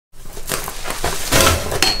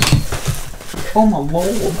Oh my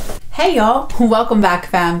lord. Hey y'all, welcome back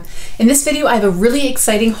fam. In this video I have a really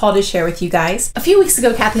exciting haul to share with you guys. A few weeks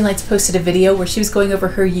ago Kathleen Lights posted a video where she was going over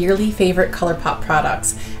her yearly favorite ColourPop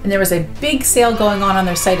products, and there was a big sale going on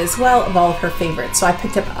their site as well of all of her favorites, so I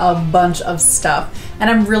picked up a bunch of stuff and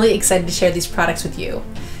I'm really excited to share these products with you.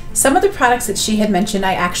 Some of the products that she had mentioned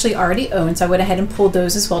I actually already own, so I went ahead and pulled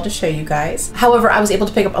those as well to show you guys. However, I was able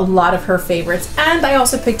to pick up a lot of her favorites, and I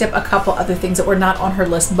also picked up a couple other things that were not on her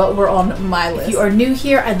list but were on my list. If you are new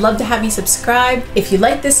here, I'd love to have you subscribe. If you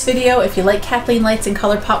like this video, if you like Kathleen Lights and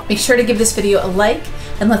ColourPop, make sure to give this video a like,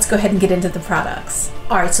 and let's go ahead and get into the products.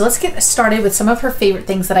 Alright, so let's get started with some of her favorite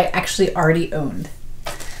things that I actually already owned.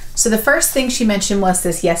 So the first thing she mentioned was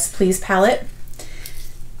this Yes Please palette.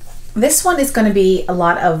 This one is going to be a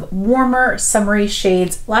lot of warmer, summery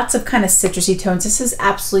shades, lots of kind of citrusy tones. This is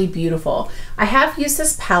absolutely beautiful. I have used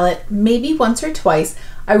this palette maybe once or twice.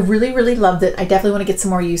 I really loved it. I definitely want to get some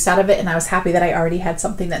more use out of it, and I was happy that I already had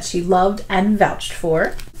something that she loved and vouched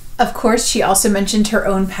for. Of course, she also mentioned her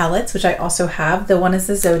own palettes, which I also have. The one is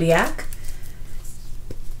the Zodiac,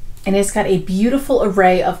 and it's got a beautiful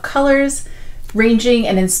array of colors, ranging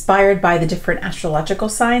and inspired by the different astrological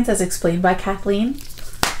signs as explained by Kathleen.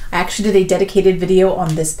 I actually did a dedicated video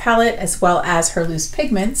on this palette as well as her loose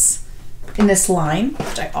pigments in this line,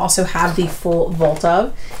 which I also have the full vault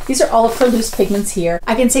of. These are all of her loose pigments here.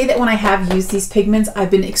 I can say that when I have used these pigments,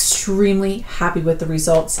 I've been extremely happy with the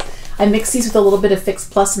results. I mix these with a little bit of Fix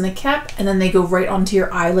Plus in the cap, and then they go right onto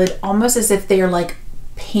your eyelid, almost as if they are like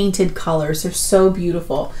painted colors. They're so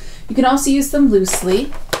beautiful. You can also use them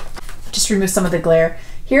loosely, just remove some of the glare.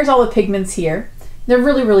 Here's all the pigments here. They're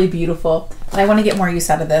really beautiful, and I want to get more use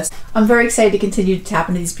out of this. I'm very excited to continue to tap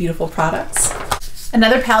into these beautiful products.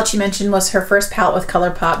 Another palette she mentioned was her first palette with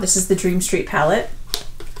ColourPop. This is the Dream Street palette,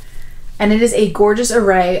 and it is a gorgeous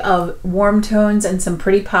array of warm tones and some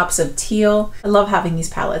pretty pops of teal. I love having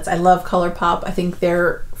these palettes. I love ColourPop. I think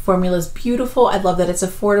their formula is beautiful. I love that it's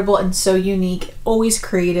affordable and so unique, always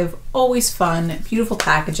creative, always fun, beautiful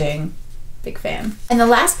packaging. Big fan. And the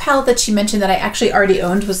last palette that she mentioned that I actually already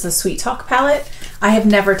owned was the Sweet Talk palette. I have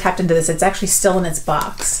never tapped into this. It's actually still in its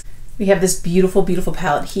box. We have this beautiful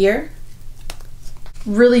palette here.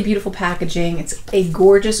 Really beautiful packaging. It's a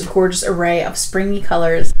gorgeous array of springy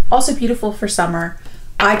colors. Also beautiful for summer.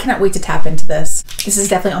 I cannot wait to tap into this. This is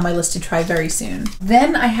definitely on my list to try very soon.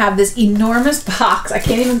 Then I have this enormous box, I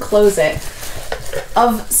can't even close it,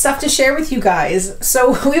 of stuff to share with you guys. So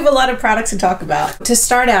we have a lot of products to talk about. To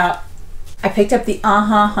start out, I picked up the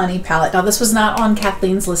Honey palette. Now this was not on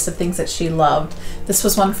Kathleen's list of things that she loved. This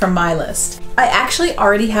was one from my list. I actually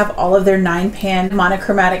already have all of their 9-pan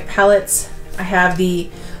monochromatic palettes. I have the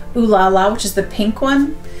Ooh La La, which is the pink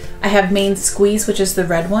one. I have Main Squeeze, which is the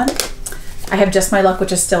red one. I have Just My Luck,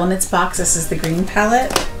 which is still in its box. This is the green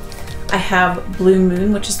palette. I have Blue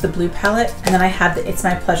Moon, which is the blue palette. And then I have the It's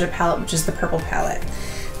My Pleasure palette, which is the purple palette.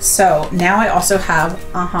 So now I also have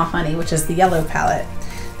Honey, which is the yellow palette.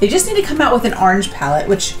 They just need to come out with an orange palette,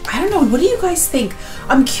 which I don't know, what do you guys think?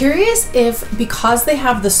 I'm curious if, because they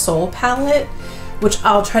have the Soul palette, which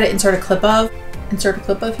I'll try to insert a clip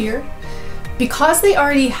of here. Because they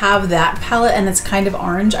already have that palette and it's kind of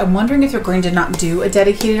orange, I'm wondering if they're going to not do a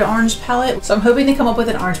dedicated orange palette. So I'm hoping they come up with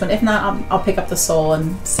an orange one. If not, I'll pick up the Soul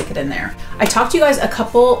and stick it in there. I talked to you guys a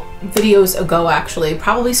couple videos ago, actually,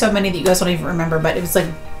 probably so many that you guys don't even remember, but it was like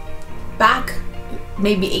back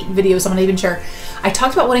maybe 8 videos, I'm not even sure. I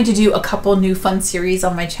talked about wanting to do a couple new fun series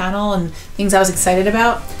on my channel and things I was excited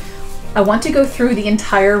about. I want to go through the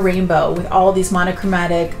entire rainbow with all these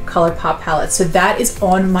monochromatic ColourPop palettes. So that is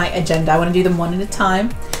on my agenda. I want to do them one at a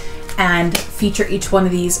time and feature each one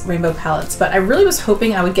of these rainbow palettes. But I really was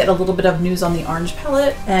hoping I would get a little bit of news on the orange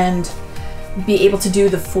palette and be able to do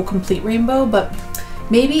the full complete rainbow, but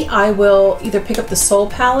maybe I will either pick up the Soul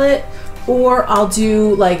palette or I'll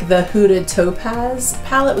do like the Huda Topaz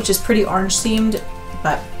palette, which is pretty orange themed,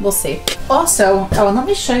 but we'll see. Also, oh, and let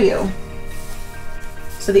me show you.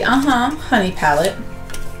 So the Honey palette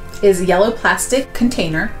is a yellow plastic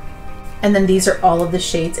container, and then these are all of the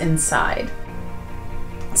shades inside.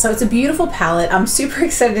 So it's a beautiful palette. I'm super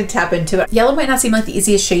excited to tap into it. Yellow might not seem like the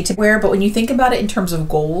easiest shade to wear, but when you think about it in terms of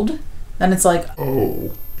gold, then it's like,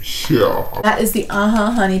 oh, yeah. That is the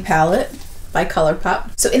Honey palette by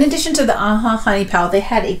ColourPop. So in addition to the Honey palette, they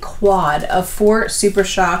had a quad of 4 Super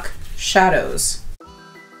Shock shadows.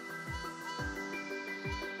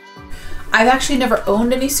 I've actually never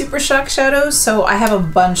owned any Super Shock shadows, so I have a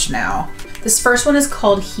bunch now. This first one is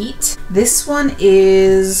called Heat. This one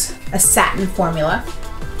is a satin formula.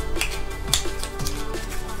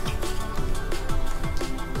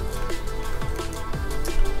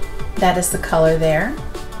 That is the color there.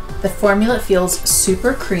 The formula feels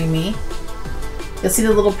super creamy. You'll see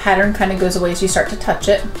the little pattern kind of goes away as you start to touch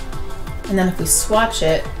it. And then if we swatch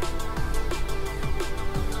it,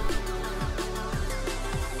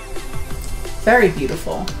 very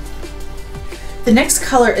beautiful. The next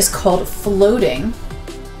color is called Floating.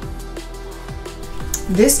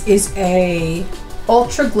 This is a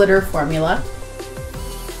ultra glitter formula.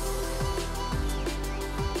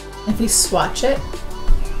 If we swatch it,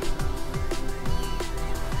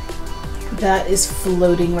 that is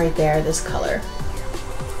floating right there, this color.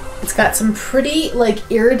 It's got some pretty like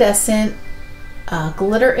iridescent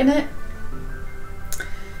glitter in it.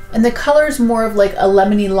 And the color is more of like a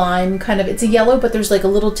lemony lime kind of, it's a yellow, but there's like a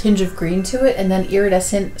little tinge of green to it, and then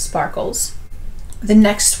iridescent sparkles. The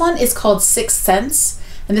next one is called Sixth Sense,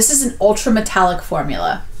 and this is an ultra metallic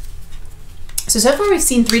formula. So far we've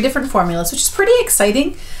seen 3 different formulas, which is pretty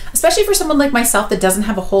exciting, especially for someone like myself that doesn't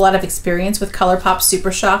have a whole lot of experience with ColourPop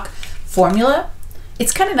Super Shock formula.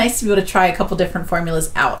 It's kind of nice to be able to try a couple different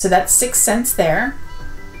formulas out. So that's Sixth Sense there.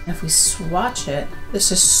 And if we swatch it,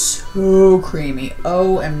 this is so creamy,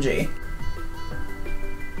 OMG.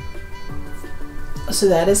 So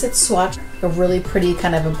that is its swatch, a really pretty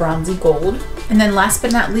kind of a bronzy gold. And then last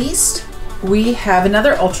but not least, we have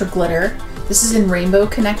another ultra glitter. This is in Rainbow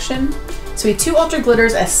Connection. So we have 2 ultra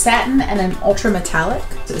glitters, a satin and an ultra metallic.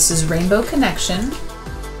 So this is Rainbow Connection.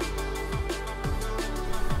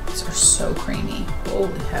 These are so creamy,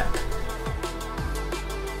 holy heck.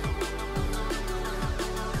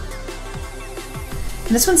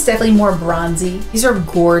 And this one's definitely more bronzy. These are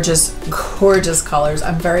gorgeous, gorgeous colors.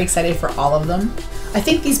 I'm very excited for all of them. I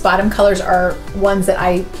think these bottom colors are ones that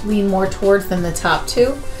I lean more towards than the top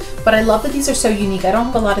 2, but I love that these are so unique. I don't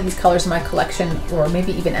have a lot of these colors in my collection, or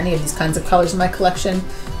maybe even any of these kinds of colors in my collection,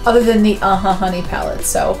 other than the Honey palette.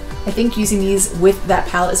 So I think using these with that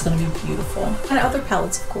palette is gonna be beautiful. And other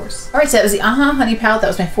palettes, of course. All right, so that was the Honey palette. That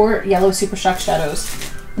was my 4 yellow Super Shock shadows.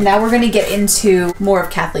 Now we're gonna get into more of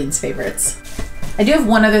Kathleen's favorites. I do have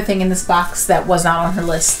one other thing in this box that was not on her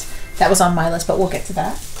list, that was on my list, but we'll get to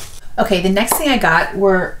that. Okay, the next thing I got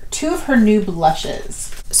were 2 of her new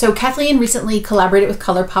blushes. So Kathleen recently collaborated with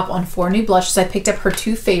ColourPop on 4 new blushes. I picked up her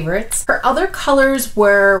 2 favorites. Her other colors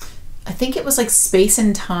were, I think it was like Space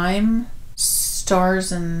and Time,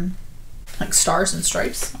 Stars and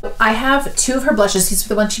Stripes. I have 2 of her blushes. These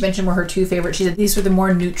were the ones she mentioned were her 2 favorites. She said these were the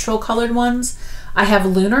more neutral colored ones. I have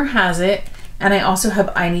Lunar Has It, and I also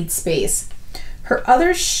have I Need Space. Her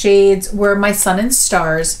other shades were My Sun and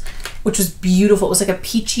Stars, which was beautiful. It was like a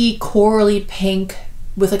peachy, corally pink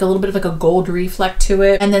with like a little bit of like a gold reflect to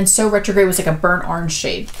it. And then So Retrograde was like a burnt orange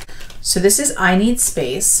shade. So this is I Need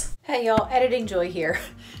Space. Hey y'all, Editing Joy here.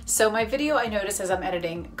 So my video, I noticed as I'm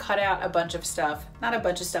editing, cut out a bunch of stuff. Not a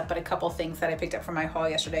bunch of stuff, but a couple things that I picked up from my haul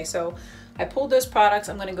yesterday. So I pulled those products.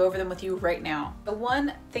 I'm gonna go over them with you right now. The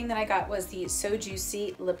one thing that I got was the So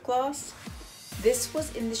Juicy lip gloss. This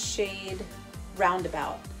was in the shade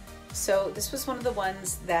Roundabout. So this was one of the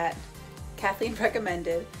ones that Kathleen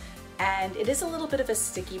recommended, and it is a little bit of a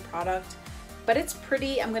sticky product, but it's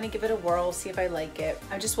pretty. I'm gonna give it a whirl, see if I like it.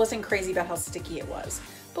 I just wasn't crazy about how sticky it was,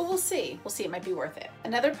 but we'll see. We'll see, it might be worth it.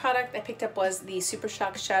 Another product I picked up was the Super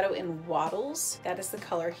Shock Shadow in Waddles. That is the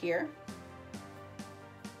color here.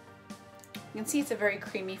 You can see it's a very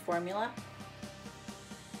creamy formula.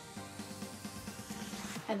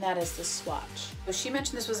 And that is the swatch. So she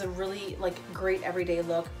mentioned this was a really like great everyday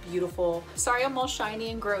look, beautiful. Sorry I'm all shiny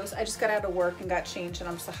and gross. I just got out of work and got changed and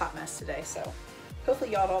I'm just a hot mess today, so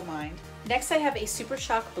hopefully y'all don't mind. Next I have a Super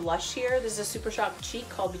Shock blush here. This is a Super Shock cheek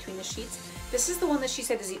called Between the Sheets. This is the one that she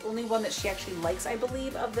said is the only one that she actually likes, I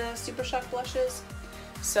believe, of the Super Shock blushes.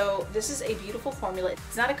 So this is a beautiful formula.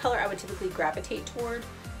 It's not a color I would typically gravitate toward,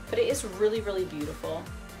 but it is really, really beautiful.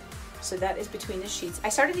 So that is Between the Sheets. I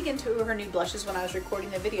started to get into her new blushes when I was recording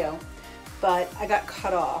the video, but I got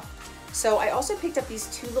cut off. So I also picked up these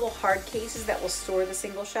 2 little hard cases that will store the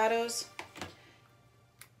single shadows.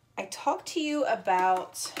 I talked to you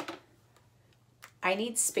about I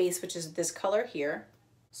Need Space, which is this color here.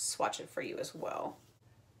 Swatch it for you as well.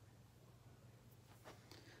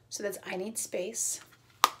 So that's I Need Space.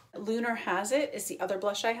 Lunar Has It is the other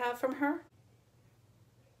blush I have from her.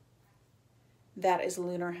 That is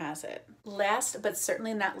Lunar Has It. Last but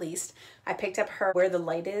certainly not least, I picked up her Where the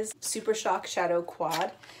Light Is Super Shock Shadow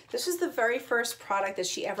Quad. This was the very first product that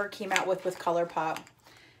she ever came out with ColourPop.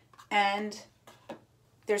 And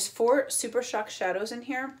there's 4 Super Shock shadows in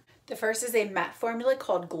here. The first is a matte formula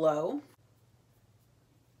called Glow.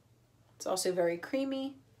 It's also very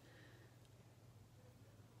creamy.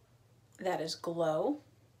 That is Glow.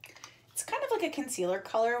 It's kind of like a concealer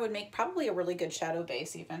color, would make probably a really good shadow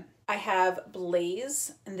base even. I have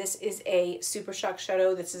Blaze, and this is a Super Shock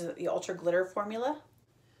shadow. This is the Ultra Glitter formula.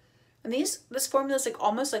 And this formula is like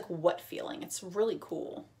almost like wet feeling. It's really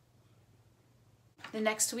cool. The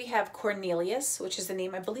next we have Cornelius, which is the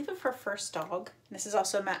name, I believe, of her first dog. This is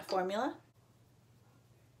also a matte formula.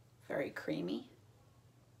 Very creamy.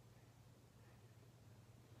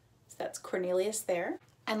 So that's Cornelius there.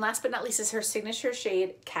 And last but not least is her signature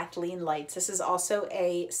shade, Kathleen Lights. This is also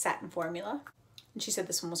a satin formula. And she said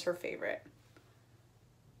this one was her favorite.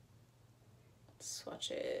 Let's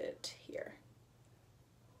swatch it here.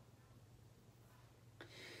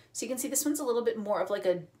 So you can see this one's a little bit more of like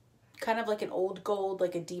a, kind of like an old gold,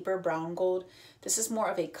 like a deeper brown gold. This is more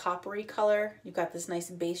of a coppery color. You've got this nice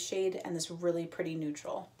base shade and this really pretty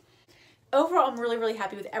neutral. Overall, I'm really, really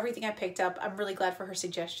happy with everything I picked up. I'm really glad for her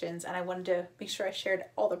suggestions, and I wanted to make sure I shared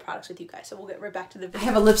all the products with you guys. So we'll get right back to the video. I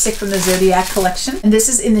have a lipstick from the Zodiac collection, and this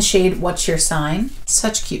is in the shade What's Your Sign?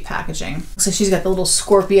 Such cute packaging. So she's got the little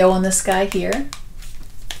Scorpio on this guy here.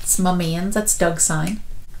 It's my man's, that's Doug's sign.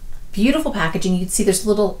 Beautiful packaging. You can see there's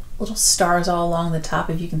little stars all along the top,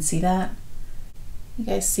 if you can see that. You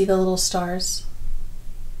guys see the little stars?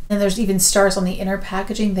 And there's even stars on the inner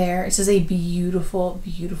packaging there. This is a beautiful,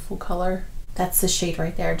 beautiful color. That's the shade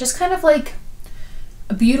right there. Just kind of like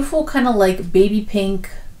a beautiful kind of like baby pink,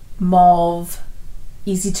 mauve,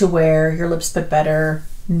 easy to wear, your lips but better,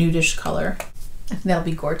 nudish color. I think that'll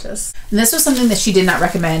be gorgeous. And this was something that she did not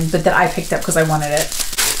recommend, but that I picked up because I wanted it.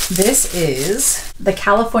 This is the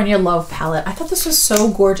California Love palette. I thought this was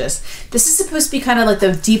so gorgeous. This is supposed to be kind of like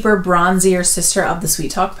the deeper, bronzier sister of the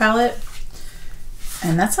Sweet Talk palette.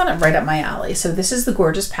 And that's not right up my alley. So this is the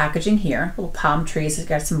gorgeous packaging here. Little palm trees. It's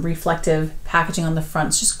got some reflective packaging on the front.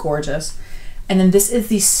 It's just gorgeous. And then this is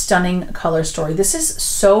the stunning color story. This is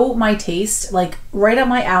so my taste, like right up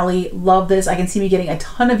my alley. Love this. I can see me getting a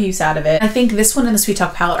ton of use out of it. I think this one and the Sweet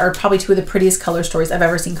Talk palette are probably two of the prettiest color stories I've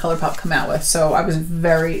ever seen ColourPop come out with. So I was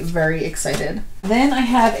very, very excited. Then I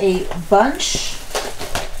have a bunch,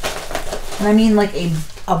 and I mean like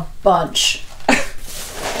a bunch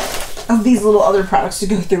of these little other products to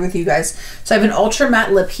go through with you guys. So I have an ultra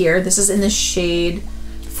matte lip here. This is in the shade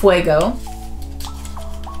Fuego.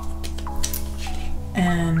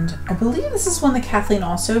 And I believe this is one that Kathleen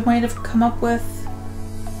also might have come up with,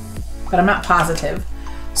 but I'm not positive.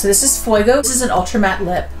 So this is Fuego. This is an ultra matte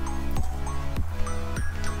lip.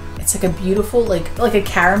 It's like a beautiful, like a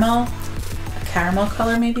caramel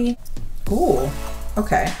color maybe. Ooh,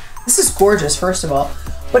 okay. This is gorgeous, first of all,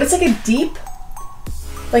 but it's like a deep,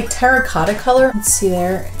 like terracotta color. Let's see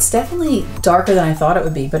there. It's definitely darker than I thought it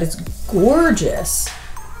would be, but it's gorgeous.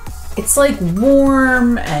 It's like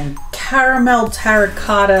warm and caramel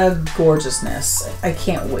terracotta gorgeousness. I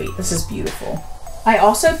can't wait. This is beautiful. I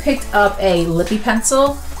also picked up a lippy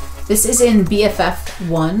pencil. This is in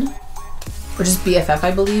BFF1, or just BFF,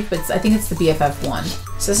 I believe, but I think it's the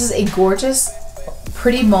BFF1. So this is a gorgeous,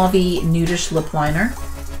 pretty mauvey, nudish lip liner.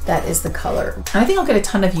 That is the color. And I think I'll get a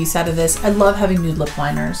ton of use out of this. I love having nude lip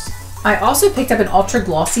liners. I also picked up an ultra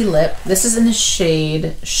glossy lip. This is in the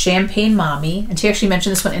shade Champagne Mommy, and she actually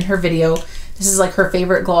mentioned this one in her video. This is like her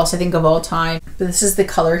favorite gloss, I think, of all time. But this is the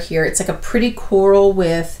color here. It's like a pretty coral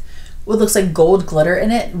with what looks like gold glitter in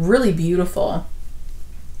it. Really beautiful.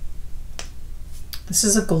 This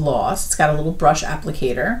is a gloss. It's got a little brush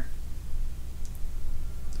applicator.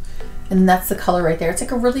 And that's the color right there. It's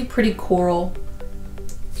like a really pretty coral,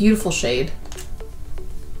 beautiful shade.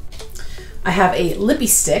 I have a Lippy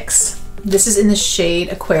Sticks. This is in the shade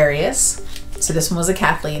Aquarius. So this one was a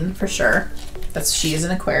Kathleen for sure. She is an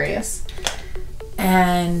Aquarius.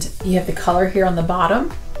 And you have the color here on the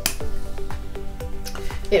bottom.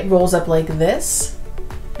 It rolls up like this.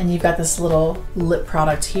 And you've got this little lip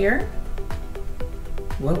product here.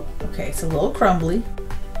 Whoa, okay, it's a little crumbly.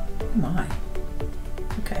 Oh my.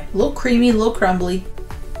 Okay, a little creamy, a little crumbly.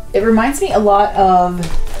 It reminds me a lot of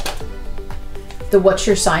the What's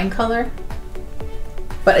Your Sign color,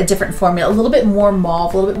 but a different formula, a little bit more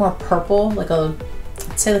mauve, a little bit more purple, like I'd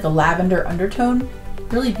say like a lavender undertone.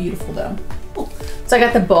 Really beautiful though. Ooh. So I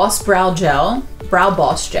got the Boss Brow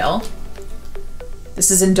Boss Gel.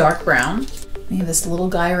 This is in dark brown. We have this little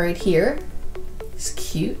guy right here. He's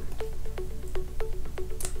cute.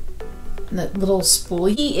 And that little spool.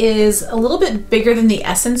 He is a little bit bigger than the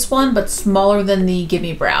Essence one, but smaller than the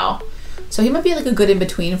Gimme Brow. So he might be like a good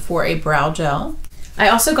in-between for a brow gel. I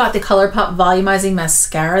also got the ColourPop Volumizing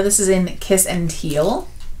Mascara. This is in Kiss and Teal.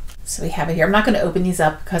 So we have it here. I'm not going to open these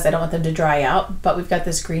up because I don't want them to dry out, but we've got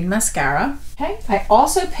this green mascara. Okay. I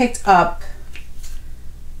also picked up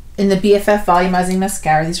in the BFF Volumizing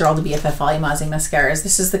Mascara. These are all the BFF Volumizing Mascaras.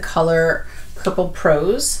 This is the color Purple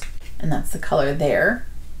Prose, and that's the color there.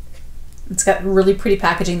 It's got really pretty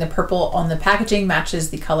packaging. The purple on the packaging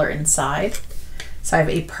matches the color inside. So I have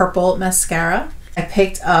a purple mascara. I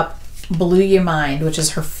picked up Blew Your Mind, which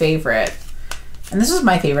is her favorite. And this was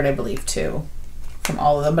my favorite, I believe, too, from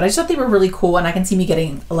all of them. But I just thought they were really cool, and I can see me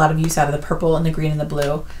getting a lot of use out of the purple and the green and the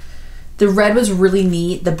blue. The red was really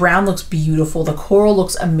neat. The brown looks beautiful. The coral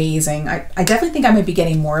looks amazing. I definitely think I might be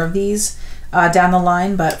getting more of these down the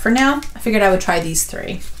line, but for now, I figured I would try these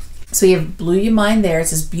three. So you have Blew Your Mind there.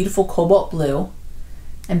 It's this beautiful cobalt blue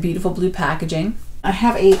and beautiful blue packaging. I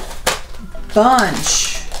have a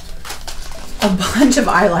bunch of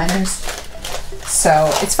eyeliners.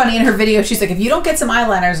 So it's funny, in her video, she's like, if you don't get some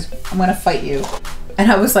eyeliners, I'm gonna fight you.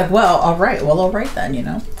 And I was like, well, all right then, you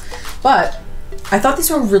know. But I thought these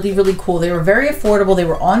were really, really cool. They were very affordable. They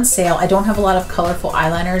were on sale. I don't have a lot of colorful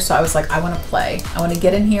eyeliners, so I was like, I want to play. I want to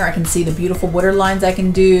get in here. I can see the beautiful water lines I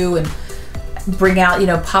can do and bring out, you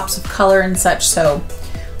know, pops of color and such. So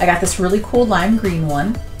I got this really cool lime green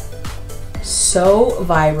one. So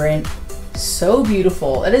vibrant, so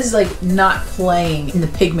beautiful. It is like not playing in the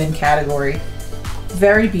pigment category.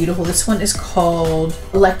 Very beautiful. This one is called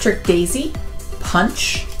Electric Daisy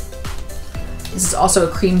Punch. This is also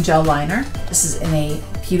a cream gel liner. This is in a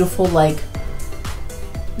beautiful, like,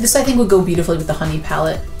 this I think would go beautifully with the honey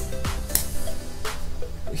palette.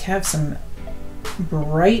 We have some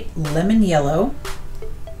bright lemon yellow.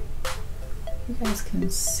 You guys can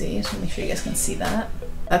see, just make sure you guys can see that.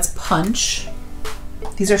 That's Punch.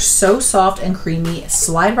 These are so soft and creamy,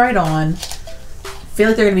 slide right on. I feel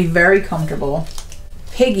like they're gonna be very comfortable.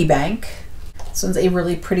 Piggy Bank. This one's a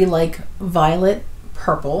really pretty, like, violet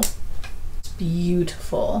purple.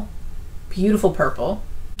 Beautiful, beautiful purple.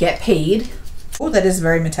 Get Paid. Oh, that is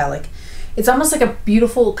very metallic. It's almost like a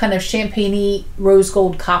beautiful kind of champagne-y rose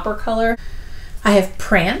gold copper color. I have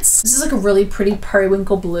Prance. This is like a really pretty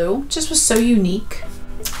periwinkle blue. Just was so unique.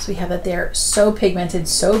 So we have that there. So pigmented,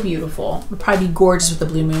 so beautiful. Would probably be gorgeous with the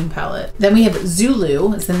Blue Moon palette. Then we have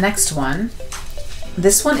Zulu is the next one.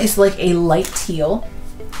 This one is like a light teal.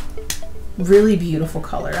 Really beautiful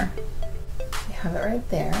color. Have it right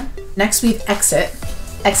there. Next we have Exit.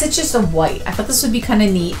 Exit's just a white. I thought this would be kind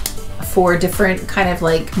of neat for different kind of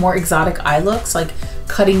like more exotic eye looks, like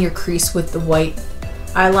cutting your crease with the white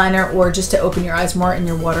eyeliner or just to open your eyes more in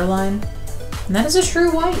your waterline. And that is a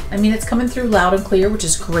true white. I mean, it's coming through loud and clear, which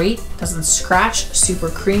is great. Doesn't scratch, super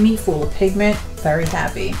creamy, full of pigment. Very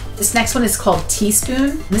happy. This next one is called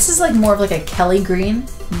Teaspoon. This is like more of like a Kelly green.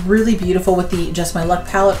 Really beautiful with the Just My Luck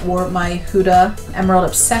palette or my Huda Emerald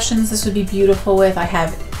Obsessions. This would be beautiful with. I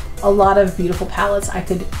have a lot of beautiful palettes I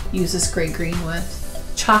could use this great green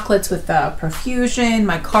with. Chocolates with Profusion,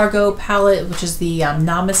 my Cargo palette, which is the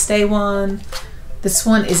Namaste one. This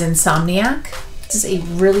one is Insomniac. This is a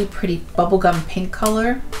really pretty bubblegum pink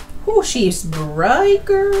color. Oh, she's bright,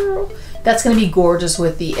 girl. That's gonna be gorgeous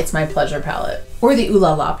with the It's My Pleasure palette or the Ooh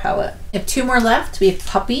La La palette. We have two more left. We have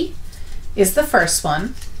Puppy is the first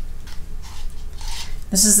one.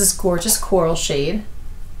 This is this gorgeous coral shade.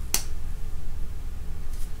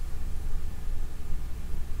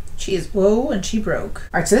 She is, whoa, and she broke.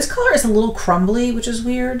 All right, so this color is a little crumbly, which is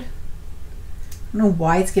weird. I don't know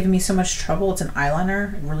why it's giving me so much trouble. It's an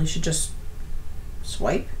eyeliner. I really should just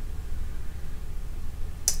swipe.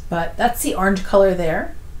 But that's the orange color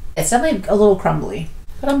there. It's definitely a little crumbly,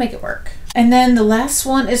 but I'll make it work. And then the last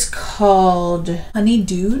one is called Honey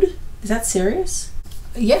Dude. Is that serious?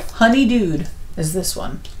 Yeah, Honey Dude is this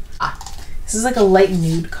one. This is like a light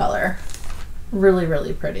nude color. Really,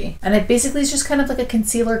 really pretty. And it basically is just kind of like a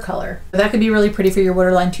concealer color. That could be really pretty for your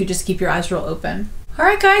waterline too, just to keep your eyes real open. All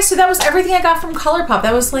right, guys, so that was everything I got from ColourPop.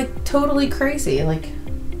 That was like totally crazy. Like,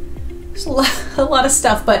 there's a lot of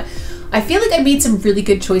stuff, but I feel like I made some really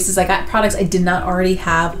good choices. I got products I did not already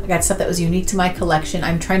have. I got stuff that was unique to my collection.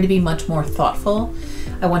 I'm trying to be much more thoughtful.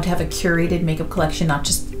 I want to have a curated makeup collection, not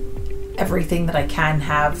just everything that I can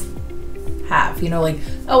have, you know, like,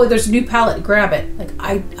 oh, there's a new palette, grab it. Like,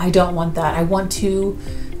 I don't want that. I want to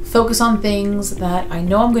focus on things that I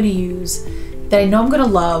know I'm going to use, that I know I'm going to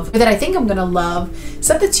love, or that I think I'm going to love,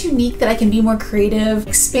 stuff that's unique, that I can be more creative,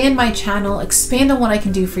 expand my channel, expand on what I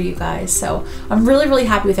can do for you guys. So I'm really, really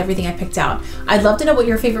happy with everything I picked out. I'd love to know what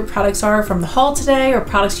your favorite products are from the haul today, or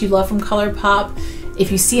products you love from ColourPop.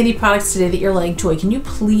 If you see any products today that you're like, Joy, can you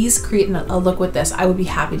please create a look with this? I would be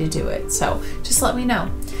happy to do it. So just let me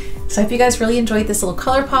know. So I hope you guys really enjoyed this little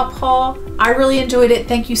ColourPop haul. I really enjoyed it.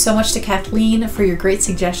 Thank you so much to Kathleen for your great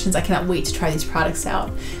suggestions. I cannot wait to try these products out.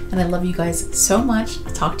 And I love you guys so much.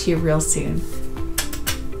 I'll talk to you real soon.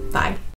 Bye.